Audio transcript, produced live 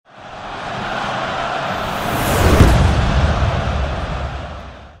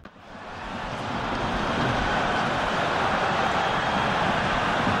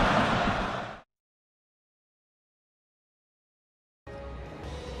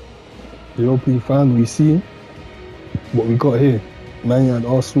The Europa League final, we see what we got here. Man United,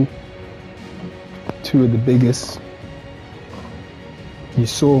 Arsenal, two of the biggest. You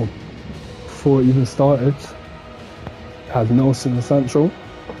saw before it even started, had Nelson and Sancho,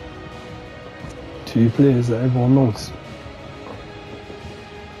 two players that everyone knows.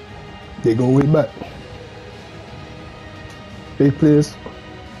 They go way back. Big players,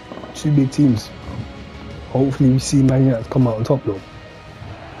 two big teams. Hopefully we see Man United come out on top though.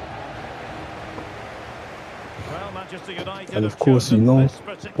 And of course, you know,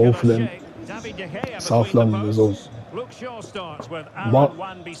 both of them, South London as well. But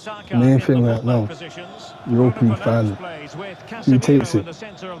main thing right now, Europa League final, who takes it?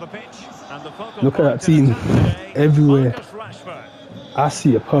 Look at that team, everywhere. I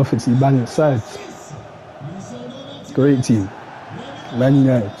see a perfectly balanced side. Great team. Man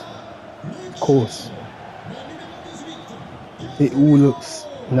United, of course. It all looks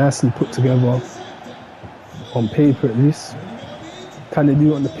nicely put together, on paper at least. Can they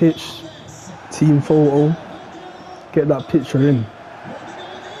do it on the pitch? Team photo. Get that picture in.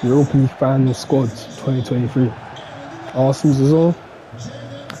 Europa League final squad 2023. Arsenal's as well.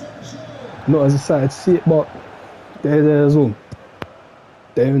 Not as excited to see it, but they're there as well.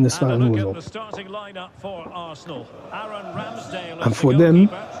 They're in the final as well. And for them,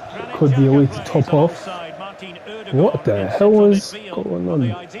 could be a way to top off. What the hell was going on?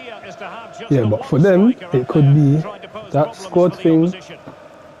 Yeah, but for them, it could be that squad thing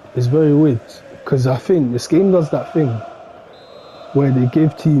is very weird. Because I think this game does that thing where they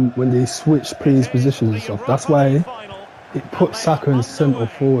give team, when they switch players' positions and stuff. That's why it puts Saka in centre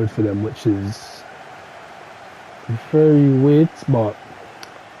forward for them, which is very weird. But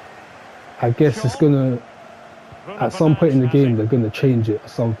I guess it's gonna, at some point in the game, they're gonna change it or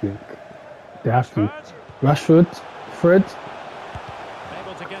something. They have to. Rashford, Fred.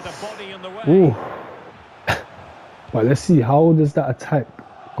 Ooh. But let's see, how does that attack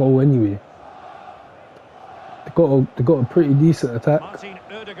go anyway? They got a pretty decent attack.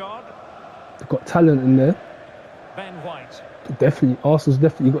 They've got talent in there. Definitely, Arsenal's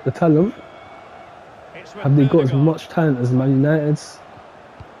definitely got the talent. Have they got as much talent as Man United's?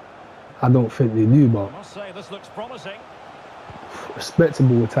 I don't think they do, but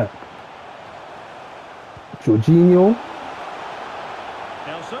respectable attack. Jorginho,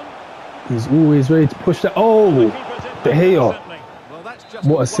 he's always ready to push that. Oh, De Gea,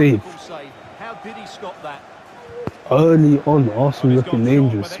 what a save. How did he stop that? Early on, Arsenal looking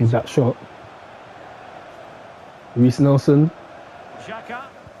dangerous with that shot. Reece Nelson,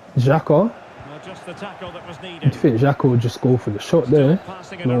 Xhaka. Do you think Xhaka would just go for the shot there?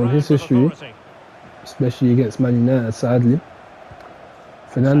 Knowing his history, especially against Man United, sadly.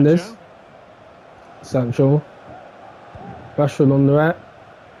 Fernandes, Sancho, Rashford on the right,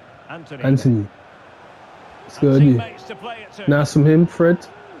 Anthony. It's good idea. Nice from him, Fred.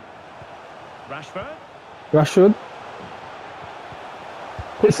 Rashford.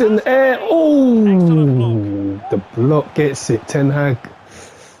 Puts it in the air. Oh, the block gets it. Ten Hag.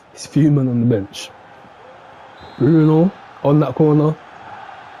 He's fuming on the bench. Bruno on that corner.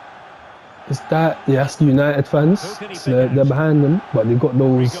 Is that? Yeah, that's the United fans. So they're behind them, but they've got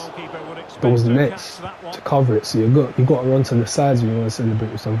those nets to cover it. So you got to run to the sides when you want to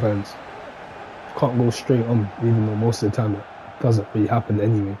celebrate with some fans. You can't go straight on, even though most of the time it doesn't really happen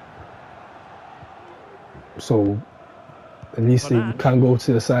anyway. So at least they can go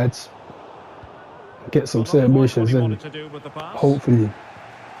to the sides, get some celebrations in. Hopefully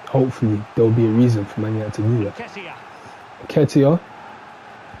there'll be a reason for Man United to do that. Ketia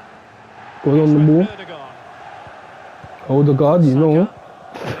going on the ball. Odegaard, you know,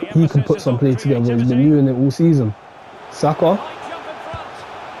 he can put some play together. He's been doing it all season. Saka.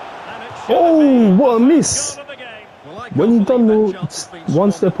 Oh, what a miss! When he done the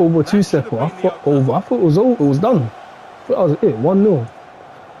one step over, two step over, I thought it was over, it was done. I thought that was it, 1-0.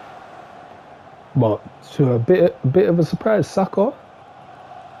 But to a bit of a surprise, Saka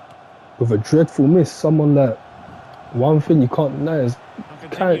with a dreadful miss. Someone that, one thing you can't deny is he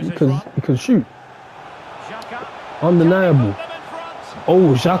can shoot. Undeniable.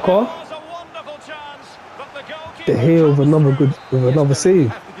 Oh, Xhaka. De Gea with another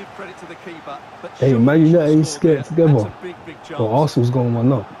save. Hey, Man United needs to get it together. But Arsenal's going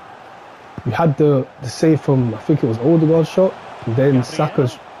 1-0. You had the save from, I think it was Odegaard's shot, and then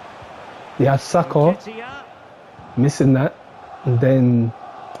Saka's. You had Saka missing that, and then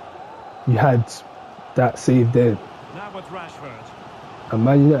you had that save there. And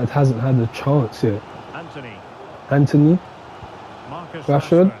Man United hasn't had a chance yet. Anthony.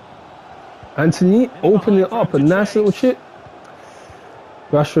 Rashford. Anthony, opening it up, a nice little chip.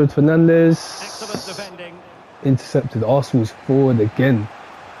 Rashford, Fernandez. Excellent defending. Intercepted. Arsenal's forward again.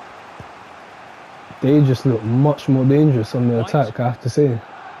 They just look much more dangerous on the attack, I have to say.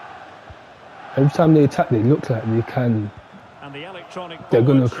 Every time they attack, they look like they can. And the electronic They're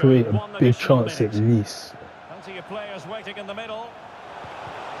going to create a big chance at least. Plenty of players waiting in the middle.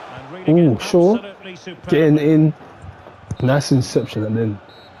 Oh, sure. Getting in. Nice interception and then.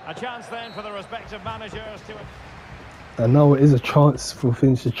 A chance then for the respective managers to. And now it is a chance for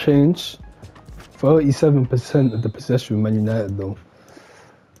things to change. 37% of the possession with Man United though.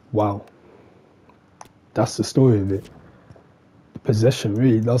 Wow. That's the story of it. The possession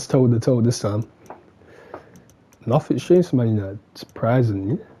really does tell the tale this time. Nothing's changed for Man United,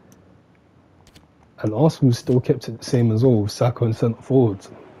 surprisingly. And Arsenal still kept it the same as well with Saka and centre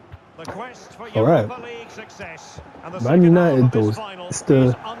forwards. Alright. Man United though,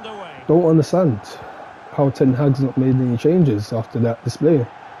 don't understand how Ten Hag's not made any changes after that display.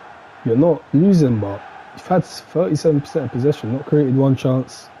 You're not losing, but you've had 37% of possession, not created one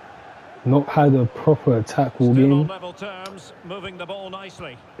chance, not had a proper attack all game.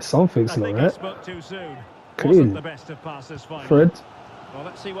 Something's not right. Clearly. Fred. Well,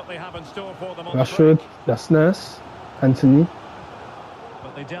 let's see what they have in store for them on Rashford, that's nice. Anthony.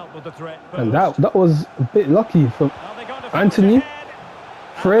 But they dealt with the threat and that was a bit lucky for Anthony.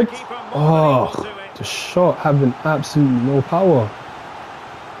 Fred. Oh, the shot having absolutely no power.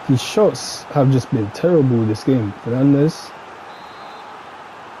 His shots have just been terrible this game. Fernandez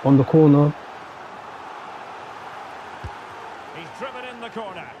on the corner. He's driven in the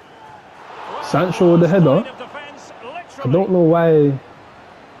corner. Sancho with the header. I don't know why.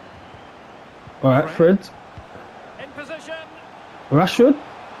 Alright, Fred. In position. Rashford.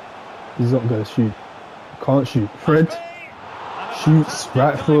 He's not going to shoot. Can't shoot. Fred shoots,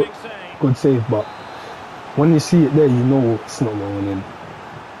 right foot. Good save, but when you see it there, you know it's not going in.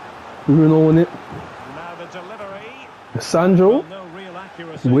 Bruno on it. Now the delivery. Sandro.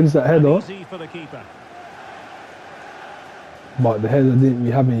 He wins that header. But the header didn't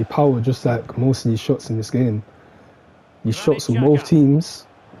really have any power, just like most of these shots in this game. These shots from both teams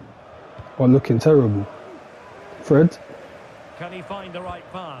are looking terrible. Fred. Can he find the right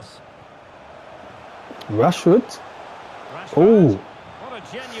pass? Rashford. Oh. What a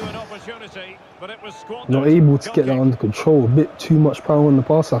genuine opportunity, but it was squandered. Not able to get that under control. A bit too much power on the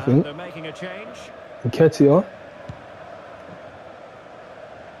pass, I think. They're making a change. Nketiah.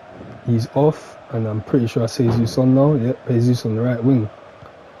 He's off, and I'm pretty sure I say Jesus on now. Yep, Jesus on the right wing.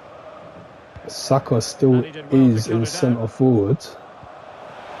 Saka still is in centre forward.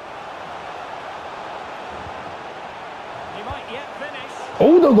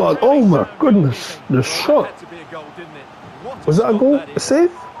 Oh the God! Oh my goodness! The shot. Was that a goal? A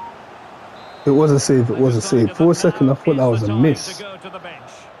save? It was a save. It was a save. For a second, I thought that was a miss.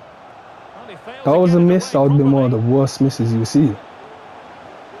 That was a miss. That would be one of the worst misses you see.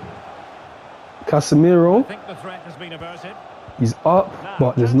 Casemiro. He's up,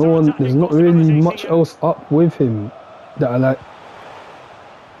 but there's no one. There's not really much else up with him that I like.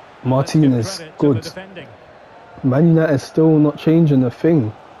 Martinez, good. Man United still not changing a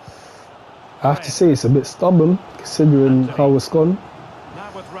thing. I have to say it's a bit stubborn considering how it's gone.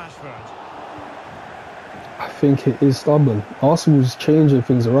 I think it is stubborn. Arsenal's changing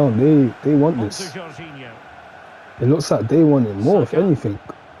things around. They want this. It looks like they want it more, if anything.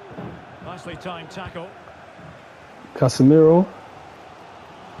 Nicely timed tackle. Casemiro.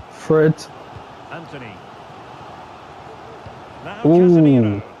 Fred. Anthony.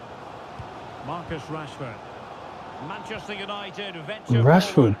 Ooh. Marcus Rashford. Manchester United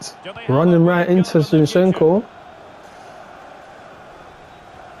Rashford running right into Zinchenko.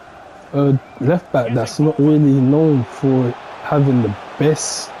 Left back that's not really known for having the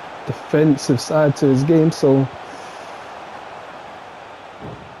best defensive side to his game, so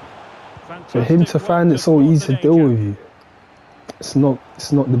for him to find it so easy to deal with you, it's not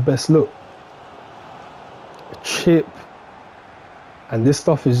the best look. A chip, and this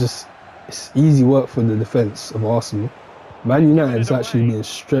stuff is just. It's easy work for the defence of Arsenal. Man United is actually being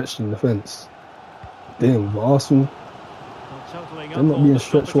stretched in defence. Damn, but Arsenal, they're not being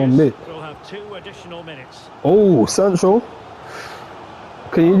stretched one bit. Oh, Sancho.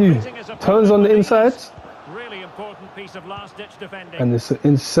 What can you do? Turns on the inside. And it's an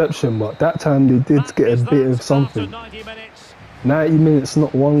interception, but that time they did get a bit of something. 90 minutes,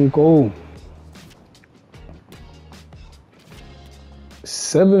 not one goal.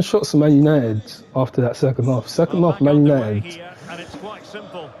 7 shots for Man United after that second half. Second half, Man United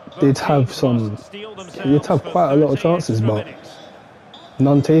did have quite a lot of chances, but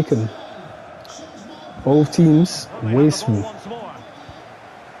none taken. Both teams wasteful.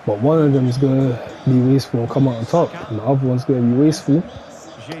 But one of them is going to be wasteful and come out on top, and the other one's going to be wasteful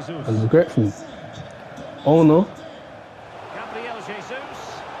and regretful. Oh no.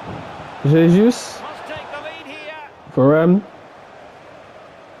 Jesus. Varane.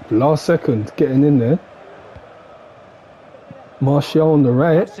 Last second, getting in there. Martial on the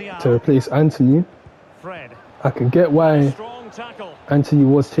right to replace Anthony. I can get why Anthony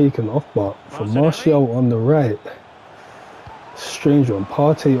was taken off, but for Martial on the right, strange one.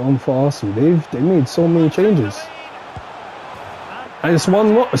 Partey on for Arsenal. They made so many changes, and it's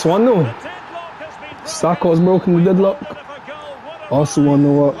 1-0. It's 1-0. Saka's broken the deadlock. Arsenal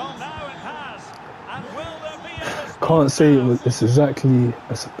 1-0 up. Can't say it's exactly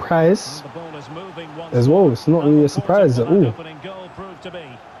a surprise as well. It's not really a surprise at all.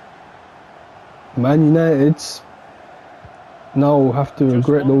 Man United now will have to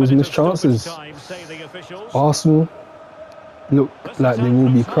regret those missed chances. Arsenal look like they will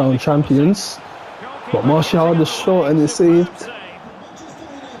be crowned champions, but Martial had the shot and it's saved.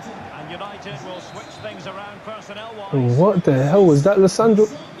 What the hell was that? Lisandro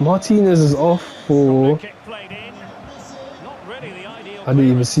Martinez is off for... I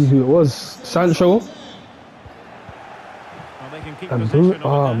didn't even see who it was. Sancho. And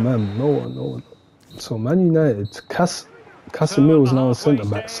oh man, no one. So Man United, Casemiro is now a centre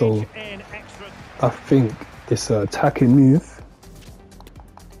back, so I think it's an attacking move.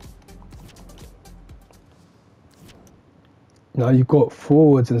 Now you've got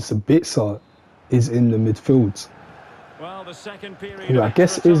forwards and Sabitzer is in the midfield. Who I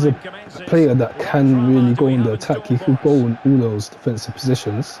guess is a player that can really go in the attack. He could go in all those defensive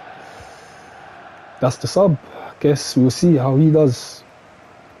positions. That's the sub. I guess we'll see how he does.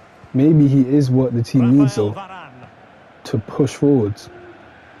 Maybe he is what the team needs though, to push forwards.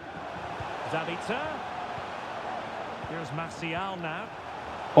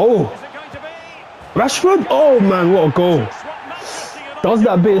 Oh! Rashford! Oh man, what a goal! Does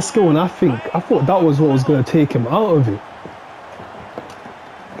that bit of skill, and I thought that was what was going to take him out of it.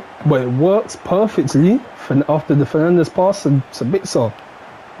 But it works perfectly after the Fernandes pass, and Sabitzer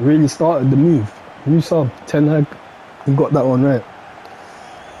really started the move. New sub, Ten Hag, he got that one right.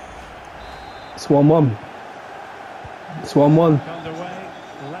 It's 1-1. It's 1-1.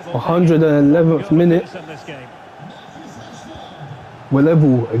 111th minute. We're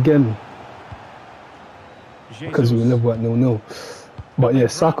level again, because we were level at 0-0. But yeah,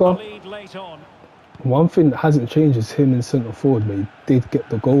 Saka, one thing that hasn't changed is him in centre forward, but he did get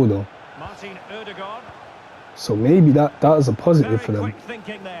the goal though. So maybe that is a positive for them.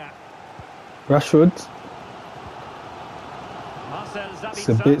 Rashford.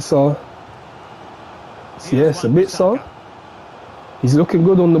 Sabitzer. Yeah, Sabitzer. He's looking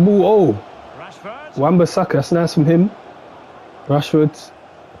good on the ball. Oh, Wan-Bissaka, that's nice from him. Rashford.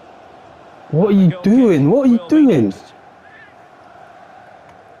 What are you doing? What are you doing?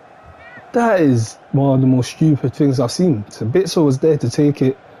 That is one of the most stupid things I've seen. Sabitzer was there to take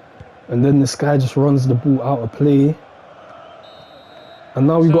it, and then this guy just runs the ball out of play. And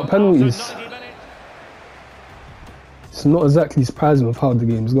now we've got penalties. It's not exactly surprising with how the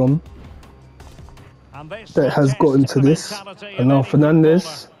game's gone. That has gotten to this. And now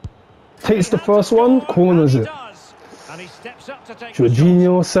Fernandes takes the first one, corners it.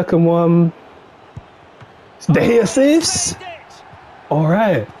 Jorginho, second one. De Gea saves.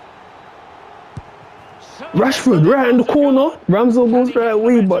 Alright. Rashford right in the corner. Ramsdale goes right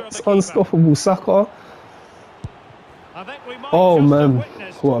away, but it's unstoppable. Saka. Oh man,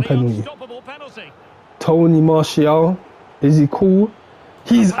 what a penalty. Tony Martial. Is he cool?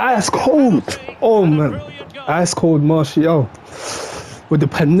 He's ice cold. Oh man, ice cold Martial with the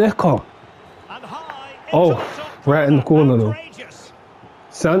Paneka. Oh, right in the corner though.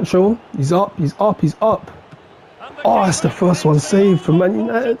 Sancho, he's up. Oh, that's the first one saved for Man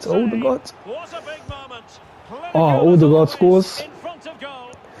United. Odegaard. Oh, Odegaard scores.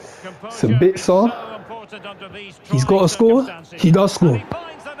 Sabitzer. He's got to score. He does score.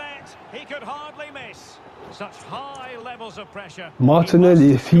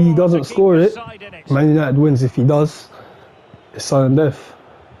 Martinelli, if he doesn't score it, Man United wins. If he does, it's sudden death.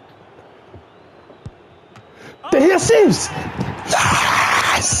 De Gea saves!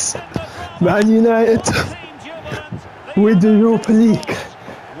 Yes! Man United with the Europa League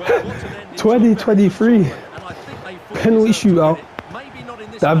 2023 penalty shootout.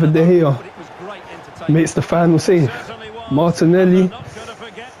 David De Gea makes the final save. Martinelli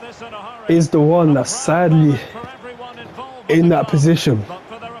is the one that's sadly in that position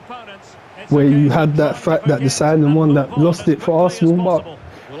where you had that fact that the signing one that lost it for Arsenal, but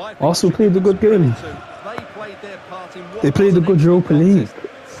Arsenal played a good game. They played a good Europa League.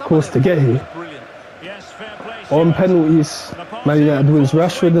 close to get here. Yes, fair play. On penalties, Man United wins.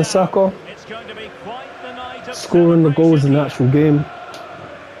 Rashford and Saka It's going to be quite the night of scoring the goals in the actual game.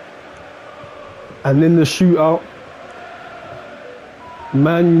 And in the shootout,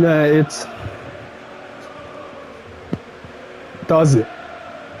 Man United does it.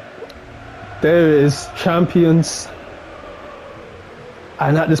 There it is, champions.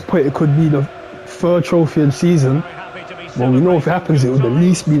 And at this point, it could be the third trophy of the season. Well, we know if it happens, it would at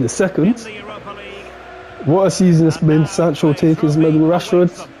least be the second. What a season it's been. Sancho taking his medal,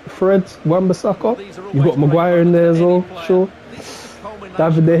 Rashford, Fred, Wan-Bissaka. You've got Maguire in there as well, sure.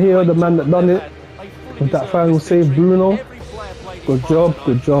 David De Gea, the man that done it with that final save. Bruno, good job,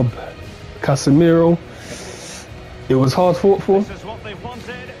 good job. Casemiro, it was hard fought for.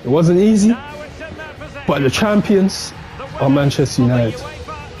 It wasn't easy, but the champions are Manchester United.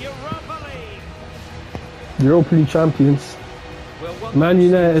 Europa League champions. Man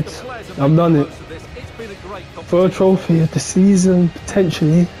United have done it. Third trophy of the season,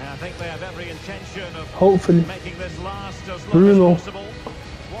 potentially. Hopefully. Bruno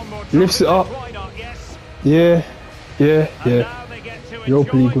lifts it up. Yeah.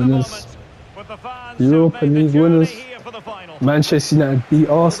 Europa League winners. Europa League winners. Manchester United beat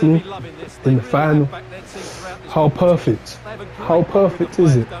Arsenal in the final. How perfect? How perfect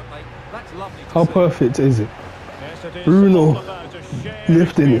is it? How perfect is it? Bruno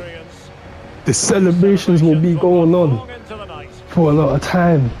lifting it. The celebrations will be going on for a lot of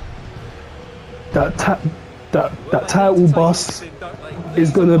time. That title bus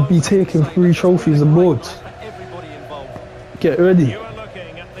is going to be taking 3 trophies aboard. Get ready.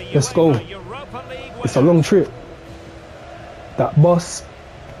 Let's go. It's a long trip. That bus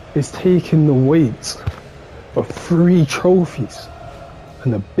is taking the weight of 3 trophies.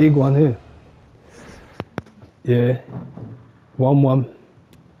 And a big one here. Yeah. 1-1.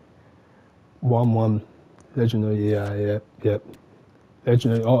 1-1. Legendary, yeah.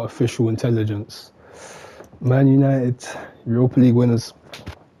 Legendary artificial intelligence. Man United, Europa League winners.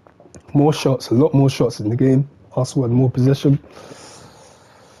 More shots, a lot more shots in the game. Arsenal had more possession.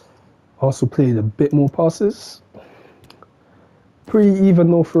 Arsenal played a bit more passes. Pretty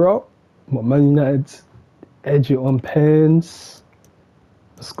even though throughout. But Man United edge it on pens.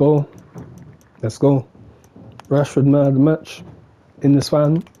 Let's go. Let's go. Rashford man of the match in this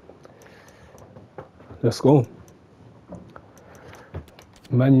final. Let's go.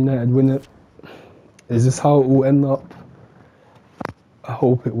 Man United win it. Is this how it will end up? I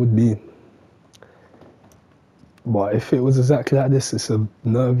hope it would be. But if it was exactly like this, it's a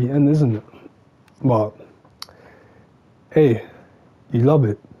nervy end, isn't it? But, hey, you love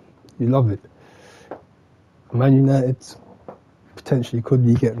it. You love it. Man United potentially could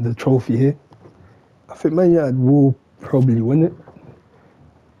be getting the trophy here. I think Man United will probably win it.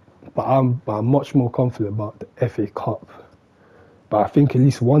 But I'm much more confident about the FA Cup. But I think at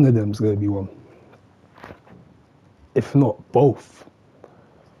least one of them is going to be one. If not both,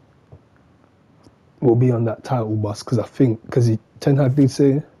 will be on that title bus. Because I think, because Ten Hag did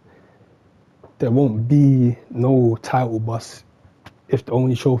say there won't be no title bus if the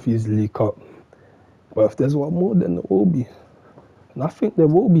only trophy is the League Cup. But if there's one more, then there will be. And I think there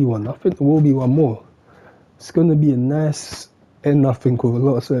will be one. I think there will be one more. It's going to be a nice end, I think, with a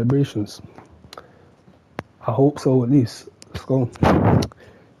lot of celebrations. I hope so, at least. Let's go.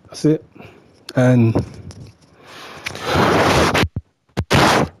 That's it. And